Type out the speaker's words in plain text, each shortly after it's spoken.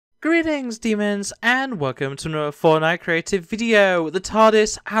Greetings, demons, and welcome to another Fortnite creative video. The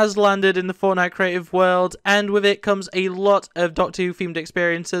Tardis has landed in the Fortnite creative world, and with it comes a lot of Doctor Who themed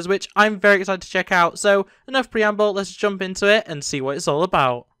experiences, which I'm very excited to check out. So, enough preamble, let's jump into it and see what it's all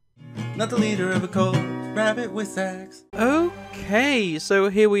about. Not the leader of a cult, RabbitWithAxe. Okay, so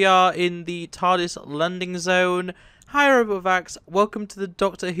here we are in the Tardis landing zone. Hi, RabbitWithAxe, welcome to the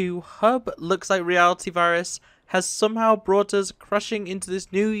Doctor Who hub. Looks like Reality Virus has somehow brought us crashing into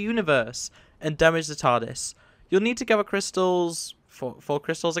this new universe and damaged the TARDIS. You'll need to gather crystals, four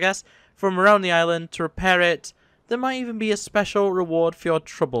crystals I guess, from around the island to repair it. There might even be a special reward for your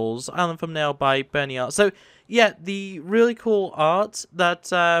troubles. Island thumbnail by Bernie Art. So yeah, the really cool art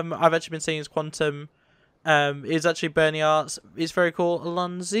that I've actually been seeing is Quantum is actually Bernie Art's. It's very cool.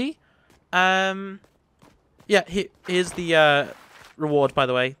 Alonzi. Yeah, here's the reward, by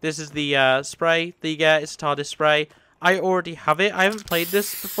the way. This is the spray that you get. It's a TARDIS spray. I already have it. I haven't played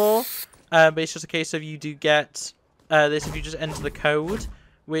this before, but it's just a case of you do get this if you just enter the code,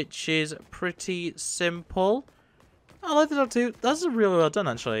 which is pretty simple. I like the Doctor Who. That's really well done,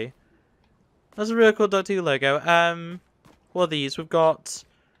 actually. That's a really cool Doctor Who logo. What are these? We've got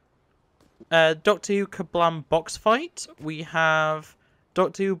Doctor Who Kablam box fight. We have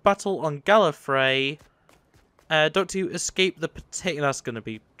Doctor Who Battle on Gallifrey. Doctor Who Escape the Particular. That's going to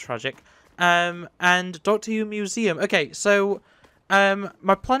be tragic. And Doctor Who Museum. Okay, so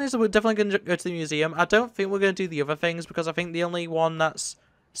my plan is that we're definitely going to go to the museum. I don't think we're going to do the other things because I think the only one that's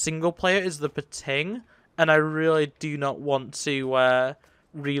single player is the Pating, and I really do not want to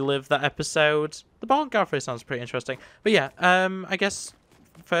relive that episode. The Battle on Gallifrey sounds pretty interesting. But yeah, I guess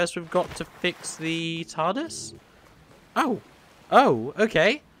first we've got to fix the TARDIS. Oh,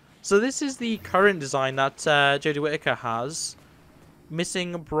 okay. So this is the current design that Jodie Whittaker has.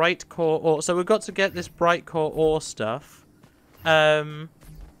 Missing bright core ore. So we've got to get this bright core ore stuff. It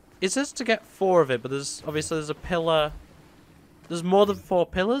says to get 4 of it, but there's a pillar. There's more than 4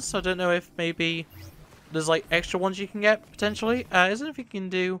 pillars, so I don't know if maybe there's like extra ones you can get potentially. Isn't it if you can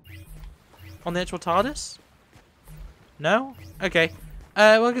do on the actual TARDIS? No? Okay.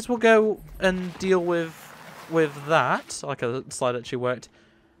 Well, I guess we'll go and deal with that. Like a slide actually worked.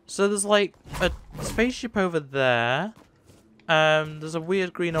 So there's like a spaceship over there. There's a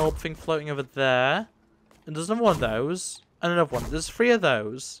weird green orb thing floating over there. And there's another one of those. And another one. There's 3 of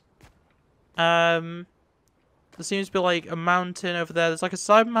those. There seems to be like a mountain over there. There's like a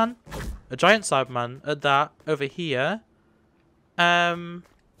Cyberman. A giant Cyberman at that over here. And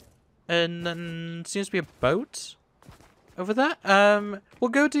then seems to be a boat over there.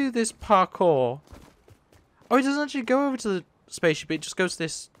 We'll go do this parkour. Oh, it doesn't actually go over to the spaceship. It just goes to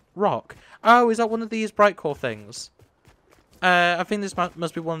this rock. Oh, is that one of these bright core things? I think this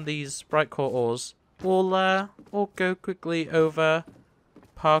must be one of these bright core ores. We'll go quickly over,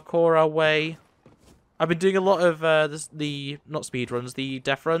 parkour our way. I've been doing a lot of not speed runs, the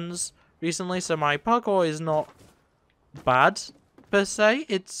death runs recently, so my parkour is not bad per se.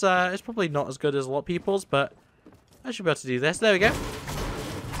 It's probably not as good as a lot of people's, but I should be able to do this. There we go.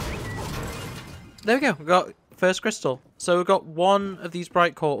 There we go. We got first crystal. So we've got 1 of these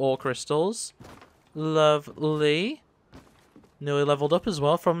bright core ore crystals. Lovely. Nearly leveled up as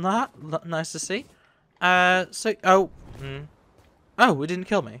well from that. Nice to see. Oh, it didn't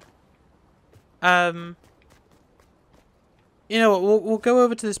kill me. You know what? We'll go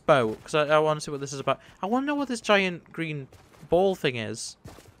over to this boat because I want to see what this is about. I want to know what this giant green ball thing is.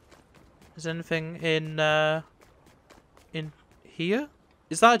 Is there anything in here?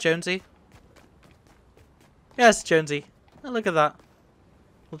 Is that a Jonesy? Yes, Jonesy. Oh, look at that.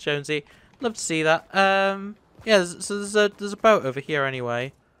 Little Jonesy. Love to see that. Yeah, so there's a boat over here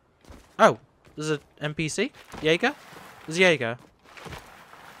anyway. Oh, there's an NPC? Jaeger? There's Jaeger.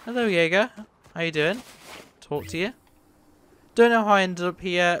 Hello, Jaeger. How you doing? Talk to you. Don't know how I ended up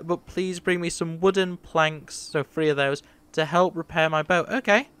here, but please bring me some wooden planks, so 3 of those, to help repair my boat.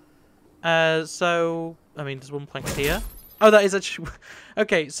 Okay. So, I mean, there's 1 plank here. Oh, that is actually...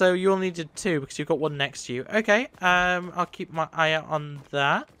 Okay, so you only needed 2 because you've got 1 next to you. Okay, I'll keep my eye out on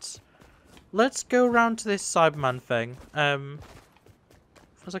that. Let's go around to this Cyberman thing.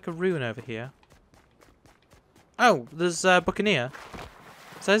 There's like a rune over here. Oh, there's Buccaneer.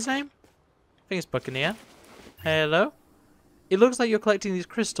 Is that his name? I think it's Buccaneer. Hello? It looks like you're collecting these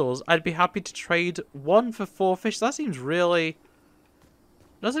crystals. I'd be happy to trade 1 for 4 fish. That seems really...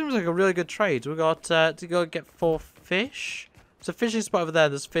 That seems like a really good trade. We got to go get 4 fish. There's a fishing spot over there.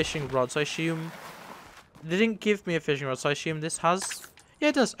 There's fishing rod. So I assume they didn't give me a fishing rod. So I assume this has. Yeah,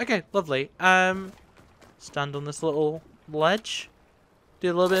 it does. Okay, lovely. Stand on this little ledge.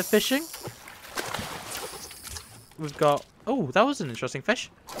 Do a little bit of fishing. We've got Oh, that was an interesting fish.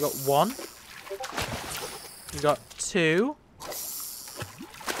 We got 1. We got 2.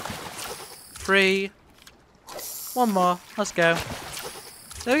 3. 1 more. Let's go.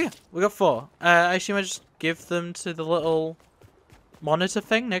 There we go. We got 4. I assume I just give them to the little monitor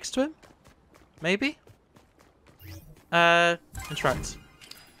thing next to him? Maybe? Interact.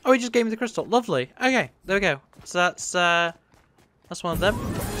 Oh, he just gave me the crystal. Lovely. Okay, there we go. So that's one of them.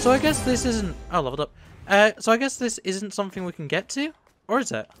 So I guess this isn't... Oh, leveled up. So I guess this isn't something we can get to? Or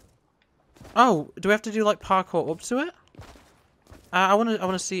is it? Oh, do we have to do like parkour up to it? I want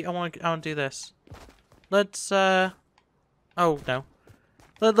to do this. Let's oh no.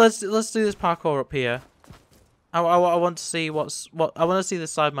 Let's do this parkour up here. I want to see I want to see the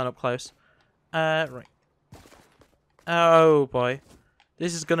Sideman up close. Right. Oh boy.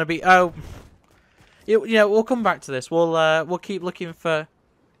 This is gonna be yeah, we'll come back to this. We'll keep looking for.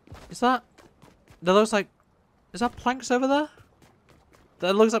 Is that looks like? Is that planks over there?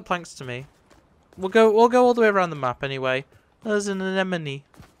 That looks like planks to me. We'll go all the way around the map anyway. There's an anemone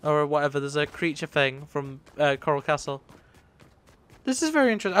or whatever. There's a creature thing from Coral Castle. This is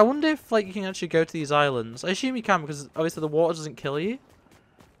very interesting. I wonder if like you can actually go to these islands. I assume you can because obviously the water doesn't kill you.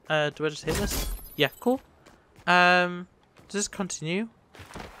 Do I just hit this? Yeah, cool. Does this continue?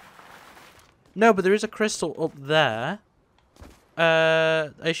 No, but there is a crystal up there.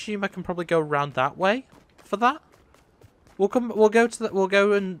 I assume I can probably go around that way for that. We'll go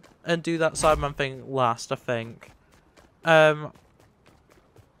and do that Sideman thing last, I think. How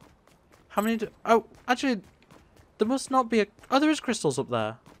many oh, actually there must not be a oh, there is crystals up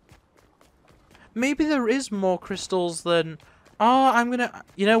there. Maybe there is more crystals than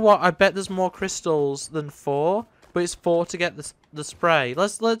you know what? I bet there's more crystals than 4, but it's 4 to get the spray.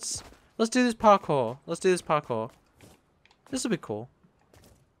 Let's do this parkour. Let's do this parkour. This will be cool.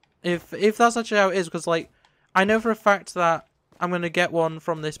 If that's actually how it is, because like I know for a fact that I'm gonna get one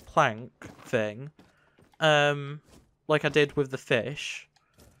from this plank thing, like I did with the fish.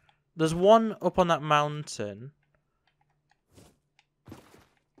 There's one up on that mountain.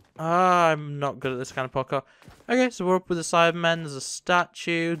 I'm not good at this kind of parkour. Okay, so we're up with the Sidemen. There's a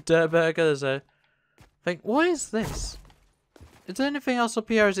statue, Dirtburger. There's a thing. What is this? Is there anything else up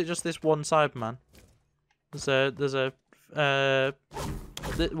here, or is it just this one Sideman? There's a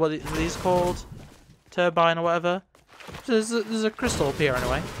what are these called? Turbine or whatever. There's a crystal up here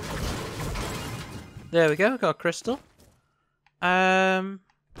anyway. There we go. Got a crystal. Oh,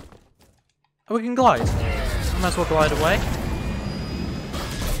 we can glide. I might as well glide away.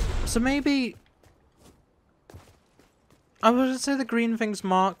 So maybe I would say the green things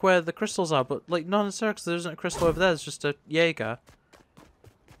mark where the crystals are, but like not necessarily because there isn't a crystal over there. There's just a Jaeger.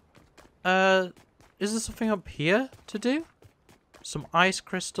 Is there something up here to do? Some ice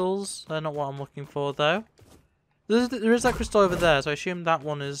crystals. They're not what I'm looking for though. There is that crystal over there, so I assume that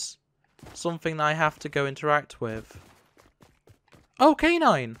one is something that I have to go interact with. Oh,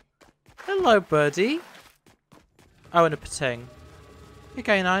 canine! Hello, birdie. Oh, and a pating. Hey,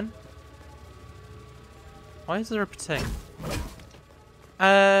 canine. Why is there a pating?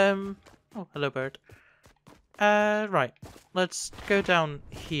 Oh, hello, bird. Right. Let's go down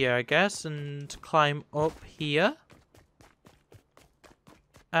here, I guess, and climb up here.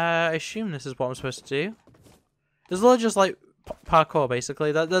 I assume this is what I'm supposed to do. It's a lot just like parkour,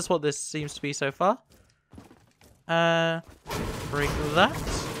 basically. That's what this seems to be so far. Break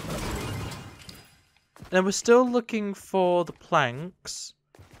that. Then we're still looking for the planks,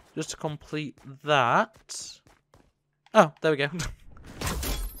 just to complete that. Oh, there we go.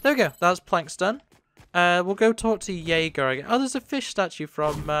 There we go. That's planks done. We'll go talk to Jaeger again. Oh, there's a fish statue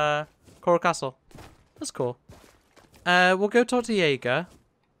from Coral Castle. That's cool. We'll go talk to Jaeger.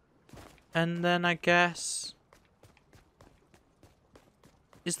 And then I guess...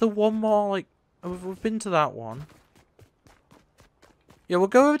 Is there one more, like... We've been to that one. Yeah, we'll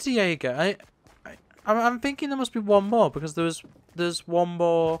go over to Jaeger. I'm thinking there must be one more, because there's one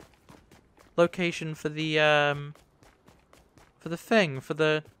more location for the thing, for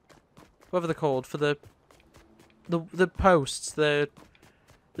the... Whatever they're called, for the posts, the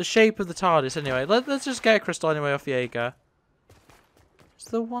shape of the TARDIS, anyway. Let's just get a crystal anyway off Jaeger. Is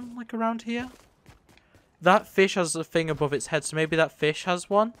there one, like, around here? That fish has a thing above its head, so maybe that fish has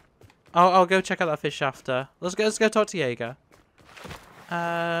one? I'll go check out that fish after. Let's go talk to Jaeger.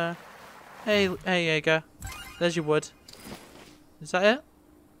 Hey, Jaeger. There's your wood. Is that it?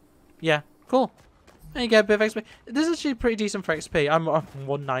 Yeah, cool. There you go, a bit of XP. This is actually pretty decent for XP. I'm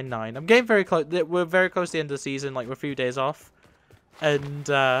 199. I'm getting very close. We're very close to the end of the season. Like, we're a few days off. And,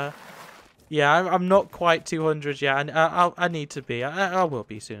 yeah, I'm not quite 200 yet. And I need to be. I will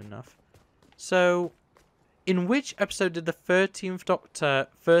be soon enough. So, In which episode did the 13th Doctor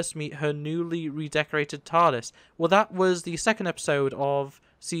first meet her newly redecorated TARDIS? Well, that was the second episode of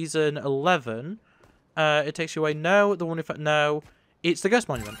season 11. It takes you away. No. The one if no. It's the Ghost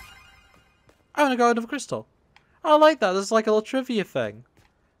Monument. I want to go another crystal. I like that. There's like a little trivia thing.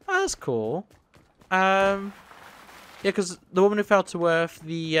 Oh, that's cool. Yeah, because the woman who fell to Earth,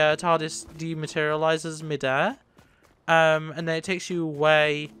 the TARDIS dematerializes midair. And then it takes you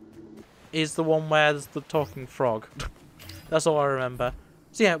away is the one where there's the talking frog. That's all I remember.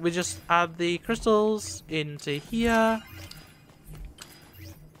 So yeah, we just add the crystals into here.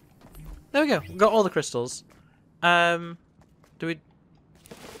 There we go. We've got all the crystals. Do we...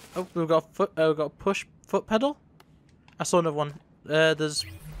 Oh, we've got a push foot pedal. I saw another one. There's...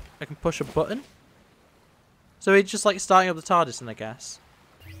 I can push a button. So we're just like starting up the TARDIS, then I guess.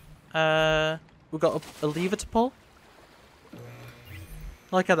 We've got a lever to pull.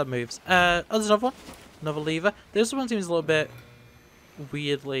 I like how that moves. Oh, there's another one. Another lever. This one seems a little bit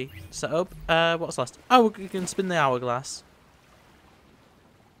weirdly set up. What's last? Oh, we can spin the hourglass.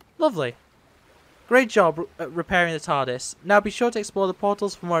 Lovely. Great job repairing the TARDIS. Now be sure to explore the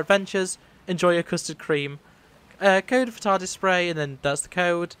portals for more adventures. Enjoy your custard cream. Code for TARDIS spray, and then that's the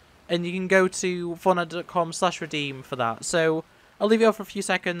code. And you can go to fortnite.com/redeem for that. So I'll leave it up for a few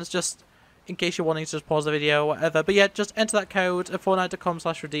seconds, just in case you're wanting to just pause the video or whatever. But yeah, just enter that code at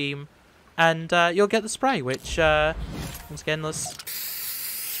fortnite.com/redeem, and you'll get the spray. Which once again, let's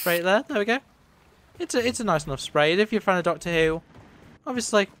spray it there. There we go. It's a nice enough spray. And if you're a fan of Doctor Who,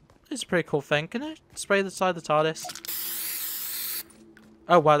 obviously it's a pretty cool thing. Can I spray the side of the TARDIS?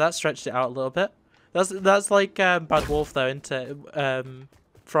 Oh wow, that stretched it out a little bit. That's like Bad Wolf though, isn't it?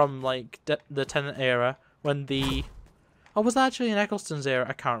 From like the Tennant era, when the... Oh, was that actually in Eccleston's era?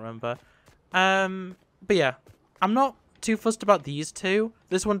 I can't remember. But yeah, I'm not too fussed about these two.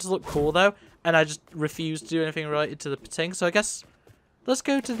 This one does look cool though, and I just refuse to do anything related to the pating. So I guess let's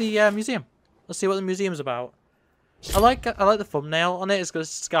go to the museum. Let's see what the museum's about. I like the thumbnail on it. It's got a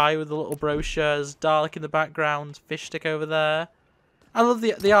sky with the little brochures, Dalek in the background, fish stick over there. I love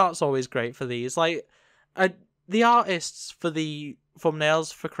the art's always great for these. Like, the artists for the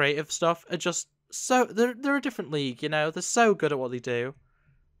thumbnails for creative stuff are just so they're a different league, you know. They're so good at what they do.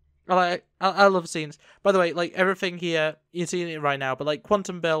 I love scenes. By the way, like everything here, you're seeing it right now, but like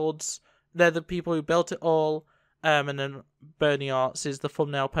Quantum Builds, they're the people who built it all, and then Bernie Arts is the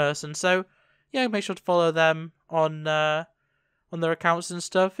thumbnail person. So yeah, make sure to follow them on their accounts and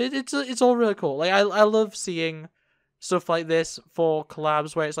stuff. It's all really cool. Like I love seeing stuff like this for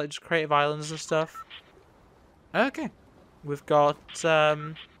collabs where it's like just creative islands and stuff. Okay, we've got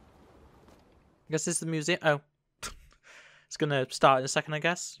I guess this is the museum. Oh, it's gonna start in a second, I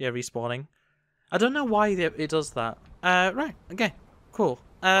guess. Yeah, respawning. I don't know why it does that. Right. Okay. Cool.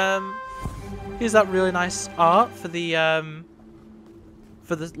 Here's that really nice art for the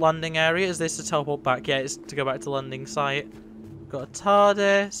landing area. Is this to teleport back? Yeah, it's to go back to the landing site. Got a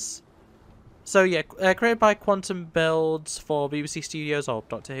TARDIS. So yeah, created by Quantum Builds for BBC Studios or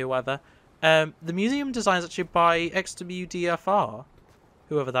Doctor Who, whatever. The museum design is actually by XWDFR,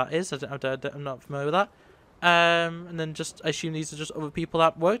 whoever that is. I'm not familiar with that. And then just I assume these are just other people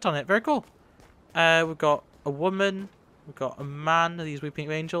that worked on it. Very cool. We've got a woman. We've got a man. These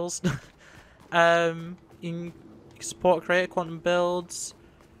Weeping Angels. You can support creator Quantum Builds.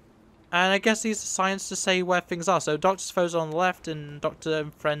 And I guess these are signs to say where things are. So Doctor's foes are on the left and Doctor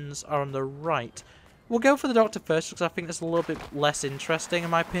and friends are on the right. We'll go for the Doctor first because I think it's a little bit less interesting in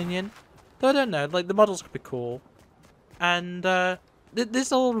my opinion. Though I don't know, like the models could be cool. And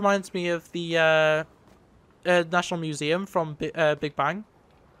this all reminds me of the National Museum from Big Bang.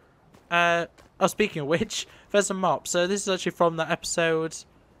 Oh, speaking of which, there's a mop. So this is actually from that episode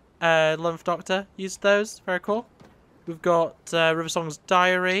 11th Doctor used those. Very cool. We've got River Song's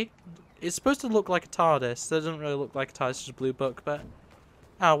diary. It's supposed to look like a TARDIS. It doesn't really look like a TARDIS, it's just a blue book, but...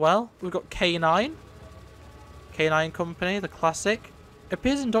 Oh well. We've got K9. K9 Company, the classic.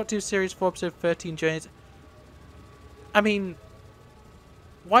 Appears in Doctor Who Series 4, Episode 13, Journeys... I mean...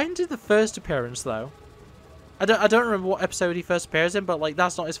 Why didn't he do the first appearance, though? I don't remember what episode he first appears in, but, like,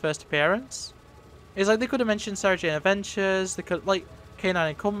 that's not his first appearance. It's like, they could have mentioned Sarah Jane Adventures, they could, like,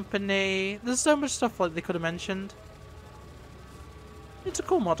 K9 Company... There's so much stuff, like, they could have mentioned. It's a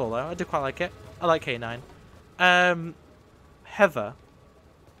cool model, though. I do quite like it. I like K9. Heather.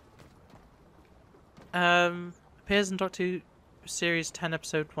 Appears in Doctor Who Series 10,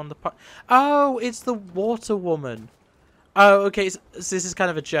 Episode 1. Oh, it's the Water Woman. Oh, okay. So this is kind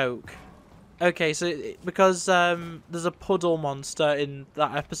of a joke. Okay, so because there's a puddle monster in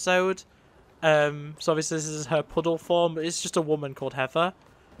that episode. So obviously this is her puddle form, but it's just a woman called Heather.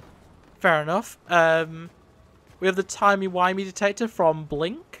 Fair enough. We have the timey-wimey detector from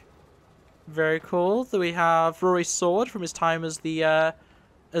Blink. Very cool. Then we have Rory's sword from his time as the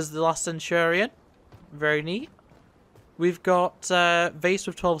last Centurion. Very neat. We've got vase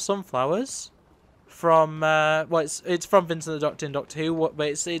with 12 sunflowers from well, it's from Vincent the Doctor in Doctor Who, but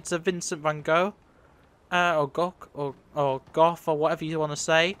it's a Vincent van Gogh or Gogh or Goth or whatever you want to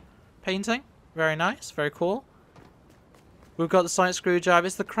say painting. Very nice, very cool. We've got the sonic screwdriver.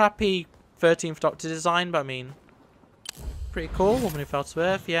 It's the crappy 13th Doctor design, but I mean, pretty cool. Woman Who Fell to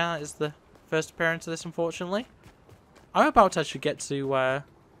Earth. Yeah, that is the first appearance of this, unfortunately. I'm about to actually get to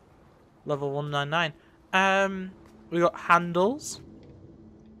level 199. We got handles.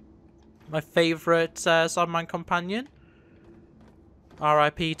 My favourite Cyberman companion.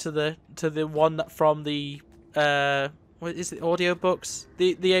 R.I.P. to the one that from the what is it, audiobooks?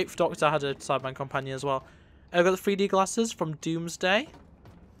 The 8th Doctor had a Cyberman companion as well. I've got the 3D glasses from Doomsday.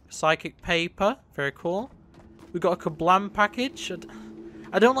 Psychic paper, very cool. We've got a Kablam package.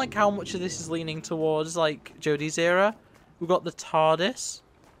 I don't like how much of this is leaning towards like Jodie's era. We've got the Tardis.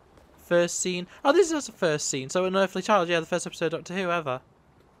 First scene. Oh, this is a first scene. So an Earthly Child, yeah, the first episode of Doctor Who ever.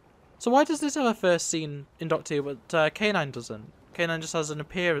 So why does this have a first scene in Doctor Who, but K9 doesn't? K9 just has an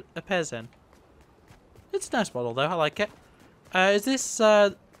appears in. It's a nice model though, I like it. Is this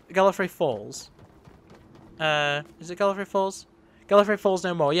Gallifrey Falls? Is it Gallifrey Falls? Gallifrey Falls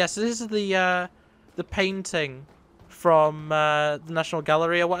no more. Yes, this is the painting from the National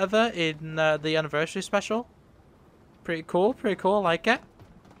Gallery or whatever in the anniversary special. Pretty cool, I like it.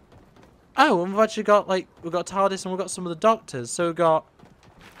 Oh, and we've actually got we've got TARDIS and we've got some of the Doctors. So we've got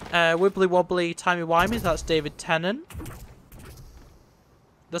Wibbly Wobbly Timey Wimey, that's David Tennant.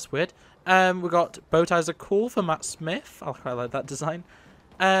 That's weird. We've got Bow Ties Are Cool for Matt Smith. I quite like that design.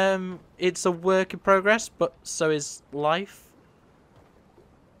 It's a work in progress, but so is life.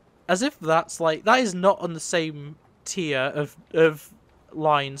 As if that's that is not on the same tier of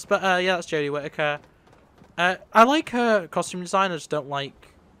lines. But yeah, that's Jodie Whittaker. I like her costume design, I just don't like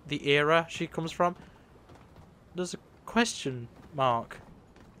the era she comes from. There's a question mark.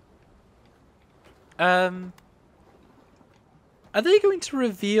 Are they going to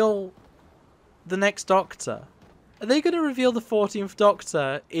reveal the next Doctor? Are they going to reveal the 14th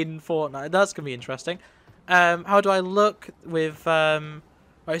Doctor in Fortnite? That's going to be interesting. How do I look with... oh,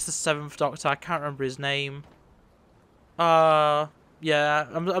 it's the 7th Doctor. I can't remember his name. Yeah,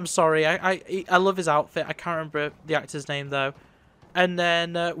 I'm sorry. I love his outfit. I can't remember the actor's name, though. And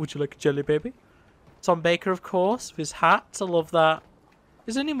then, would you like a jelly baby? Tom Baker, of course, with his hat. I love that.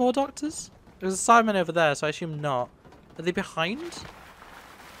 Is there any more Doctors? There's a Simon over there, so I assume not. Are they behind?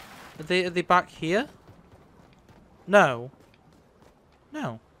 Are they back here? No.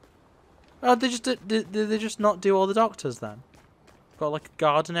 No. Oh, did they just not do all the Doctors then? Got like a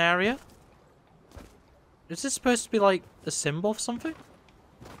garden area? Is this supposed to be like a symbol for something?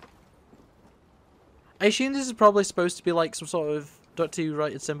 I assume this is probably supposed to be like some sort of Doctor Who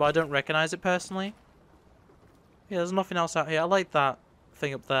rated symbol. I don't recognise it personally. Yeah, there's nothing else out here. I like that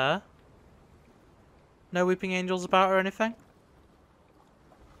thing up there. No weeping angels about or anything.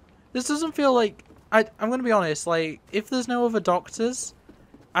 This doesn't feel like... I'm going to be honest, if there's no other Doctors,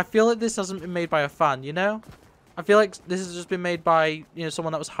 I feel like this hasn't been made by a fan, you know? I feel like this has just been made by,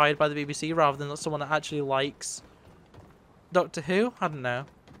 someone that was hired by the BBC rather than someone that actually likes Doctor Who. I don't know.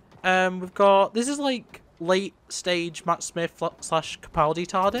 We've got... This is like late stage Matt Smith / Capaldi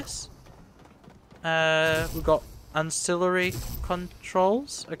TARDIS. We've got ancillary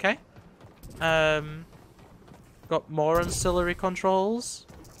controls. Okay. Got more ancillary controls.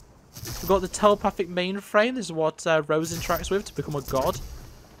 We've got the telepathic mainframe. This is what Rose interacts with to become a god.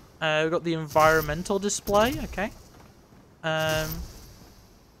 We've got the environmental display. Okay. I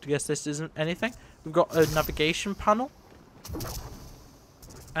guess this isn't anything. We've got a navigation panel.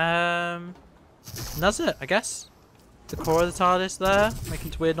 And that's it, I guess. The core of the TARDIS there,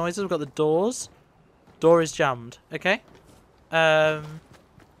 making weird noises. We've got the doors. Door is jammed. Okay.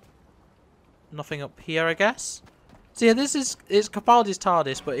 Nothing up here, I guess. So yeah, it's Capaldi's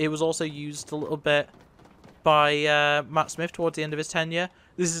TARDIS, but it was also used a little bit by Matt Smith towards the end of his tenure.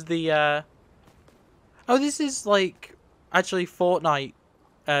 This is the oh, this is actually Fortnite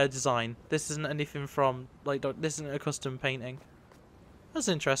design. This isn't anything from this isn't a custom painting. That's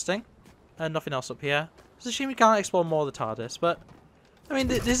interesting. Nothing else up here. It's a shame we can't explore more of the TARDIS, but I mean,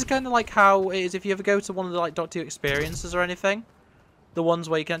 this is kind of like how it is if you ever go to one of the Doctor Who experiences or anything. The ones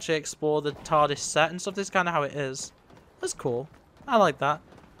where you can actually explore the TARDIS set and stuff. This is kind of how it is. That's cool. I like that.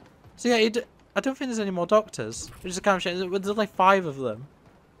 So yeah, I don't think there's any more Doctors. Which is kind of shame. There's like 5 of them.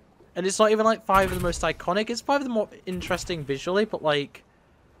 And it's not even like 5 of the most iconic. It's 5 of the more interesting visually, but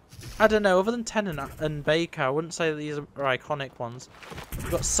I don't know, other than Tennant and Baker, I wouldn't say that these are iconic ones.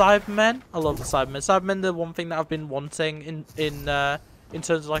 We've got Cybermen. I love the Cybermen. Cybermen, the one thing that I've been wanting in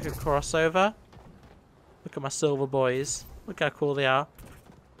terms of like a crossover. Look at my silver boys. Look how cool they are.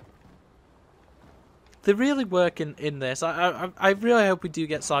 They really work in this. I really hope we do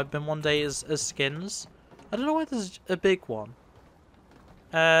get Cybermen one day as skins. I don't know why there's a big one.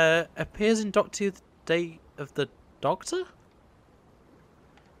 Appears in Doctor Who, the Day of the Doctor?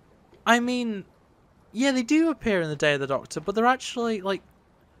 I mean, yeah, they do appear in the Day of the Doctor, but they're actually, like,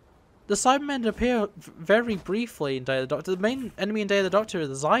 the Cybermen appear very briefly in Day of the Doctor. The main enemy in Day of the Doctor are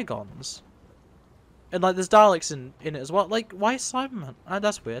the Zygons. And, like, there's Daleks in it as well. Like, why Cybermen?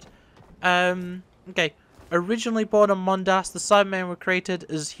 That's weird. Okay. Originally born on Mondas, the Cybermen were created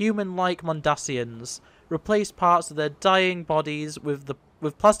as human-like Mondasians. Replaced parts of their dying bodies with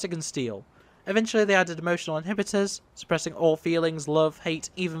plastic and steel. Eventually they added emotional inhibitors, suppressing all feelings, love, hate,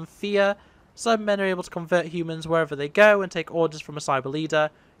 even fear. Cybermen are able to convert humans wherever they go and take orders from a cyber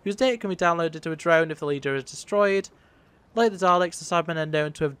leader, whose data can be downloaded to a drone if the leader is destroyed. Like the Daleks, the Cybermen are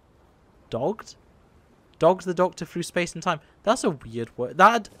known to have dogged the Doctor through space and time. That's a weird word.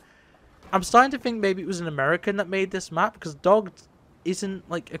 I'm starting to think maybe it was an American that made this map, because dogged isn't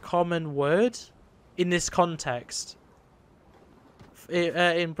like a common word in this context.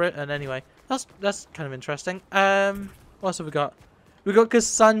 In Britain, anyway. That's kind of interesting. What else have we got? We got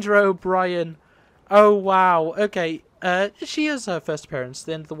Cassandra O'Brien. Oh wow. Okay. She has her first appearance at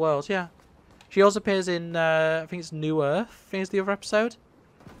the end of the world. Yeah. She also appears in I think it's New Earth. I think it's the other episode.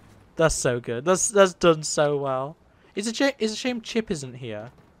 That's so good. That's done so well. It's a shame Chip isn't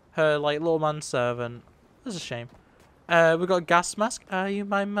here. Her like little manservant. That's a shame. We got Gas Mask. Are you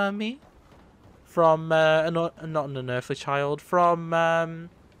my mummy? From not an unearthly child. From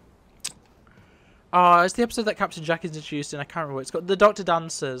it's the episode that Captain Jack is introduced in. I can't remember what it's called. The Doctor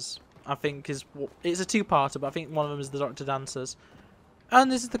Dancers, I think, it's a two-parter, but I think one of them is the Doctor Dancers. And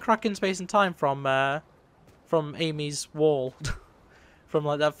this is the Crack in Space and Time from Amy's Wall, from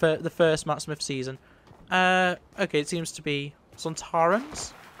like the first Matt Smith season. Okay, it seems to be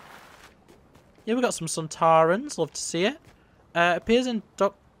Sontarans. Yeah, we got some Sontarans. Love to see it. Appears in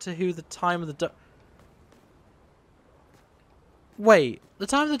Doctor Who: The Time of the Wait, The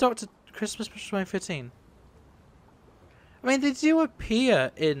Time of the Doctor. Christmas 2015. I mean, they do appear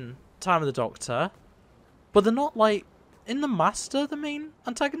in Time of the Doctor, but they're not like in the Master, the main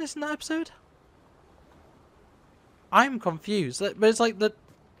antagonist in that episode. I'm confused, but it's like the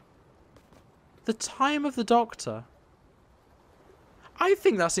Time of the Doctor. I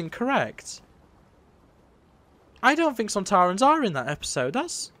think that's incorrect. I don't think Sontarans are in that episode.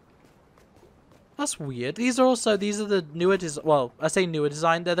 That's weird. These are the newer well, I say newer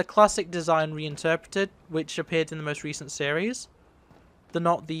design. They're the classic design reinterpreted, which appeared in the most recent series. They're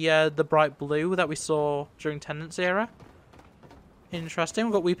not the bright blue that we saw during Tennant's era. Interesting.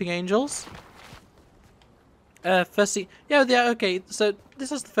 We've got Weeping Angels. Firstly, yeah, okay. So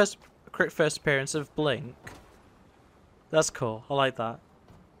this is the first appearance of Blink. That's cool. I like that.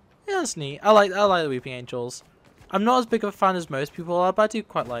 Yeah, that's neat. I like the Weeping Angels. I'm not as big of a fan as most people are, but I do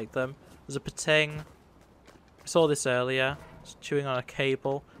quite like them. There's a Pating. I saw this earlier. It's chewing on a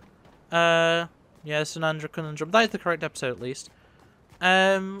cable. Yeah, Sunandra Conundrum. That is the correct episode, at least.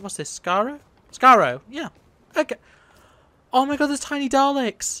 What's this? Scaro? Scaro, yeah. Okay. Oh my god, there's tiny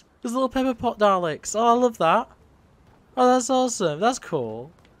Daleks. There's little pepper pot Daleks. Oh, I love that. Oh, that's awesome. That's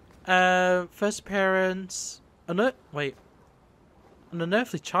cool. First appearance. Wait. An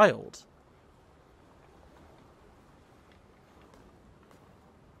Unearthly Child.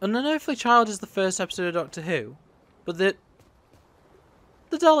 An Unearthly Child is the first episode of Doctor Who, but the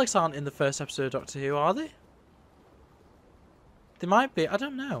Daleks aren't in the first episode of Doctor Who, are they? They might be. I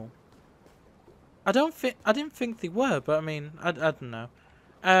don't know. I didn't think they were, but I mean, I don't know.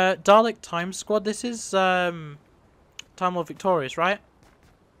 Dalek Time Squad. This is Time Lord Victorious, right?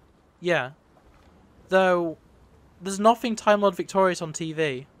 Yeah. Though there's nothing Time Lord Victorious on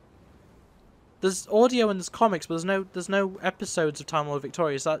TV. There's audio and there's comics, but there's no episodes of Time Lord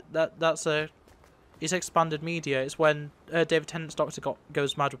Victorious. It's expanded media. It's when David Tennant's Doctor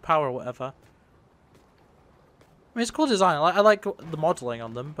goes mad with power or whatever. I mean, it's cool design. I like the modelling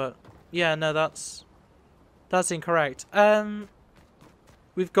on them, but yeah, no, that's incorrect.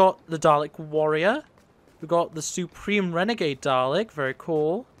 We've got the Dalek Warrior. We've got the Supreme Renegade Dalek. Very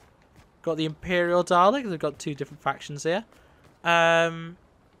cool. Got the Imperial Dalek. They've got two different factions here.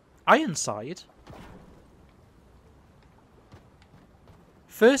 Ironside.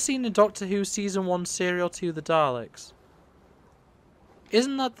 First seen in Doctor Who Season 1 Serial 2 The Daleks.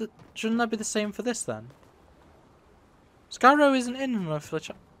 Shouldn't that be the same for this then? Scarrow isn't in Unearthly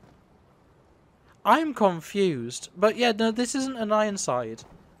Child. I'm confused. But yeah, no, this isn't an Ironside.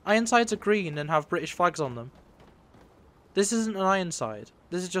 Ironsides are green and have British flags on them. This isn't an Ironside.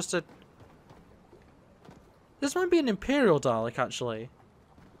 This is just a... This might be an Imperial Dalek, actually.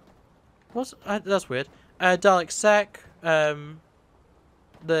 What's... that's weird. Dalek Sec. The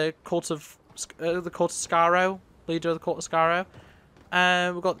Cult of Skaro. Leader of the Cult of Skaro.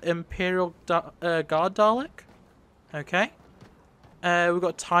 We've got Imperial Guard Dalek. Okay. We've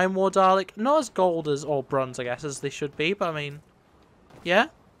got Time War Dalek. Not as gold as, or bronze, I guess, as they should be, but I mean... Yeah,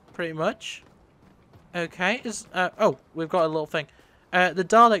 pretty much. Okay, oh, we've got a little thing. The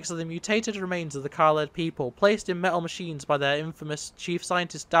Daleks are the mutated remains of the Khaled people, placed in metal machines by their infamous chief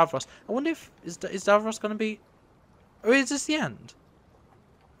scientist Davros. I wonder if... Is Davros going to be... Or is this the end?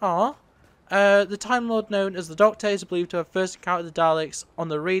 Aw. The Time Lord known as the Doctor is believed to have first encountered the Daleks on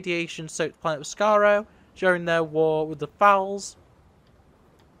the radiation-soaked planet of Skaro during their war with the Fowls.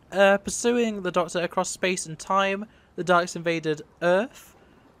 Pursuing the Doctor across space and time, the Daleks invaded Earth,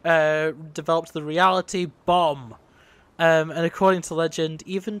 developed the reality bomb, and according to legend,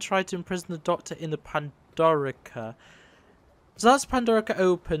 even tried to imprison the Doctor in the Pandorica. So that's Pandorica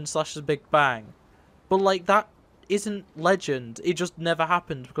Open / the Big Bang, but like that isn't legend. It just never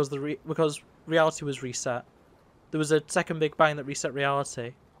happened because because reality was reset. There was a second Big Bang that reset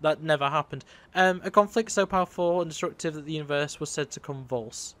reality. That never happened. A conflict so powerful and destructive that the universe was said to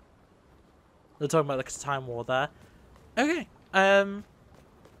convulse. They're talking about like a time war there. Okay. I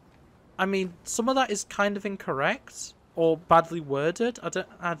mean, some of that is kind of incorrect or badly worded. I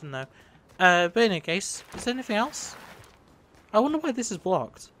don't know. But in any case, is there anything else? I wonder why this is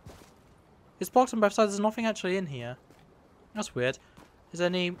blocked. It's blocked on both sides. There's nothing actually in here. That's weird. Is there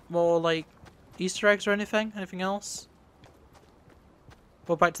any more like Easter eggs or anything? Anything else?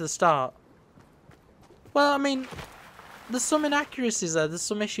 Or back to the start. Well, I mean, there's some inaccuracies there. There's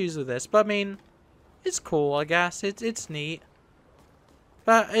some issues with this, but I mean, it's cool. I guess it's neat.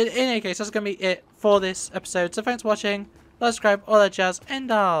 But in any case, that's going to be it for this episode. So thanks for watching. Like, subscribe, all that jazz,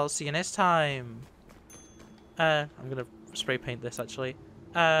 and I'll see you next time. I'm going to spray paint this actually.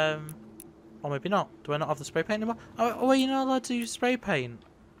 Or maybe not. Do I not have the spray paint anymore? Oh, are you not allowed to use spray paint?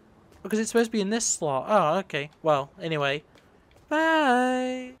 Because it's supposed to be in this slot. Oh, okay. Well, anyway.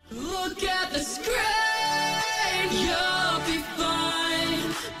 Bye! Look at the screen, you'll be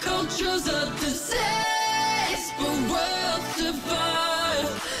fine. Culture's a disease, but worlds divine.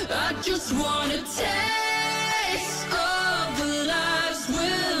 I just wanna take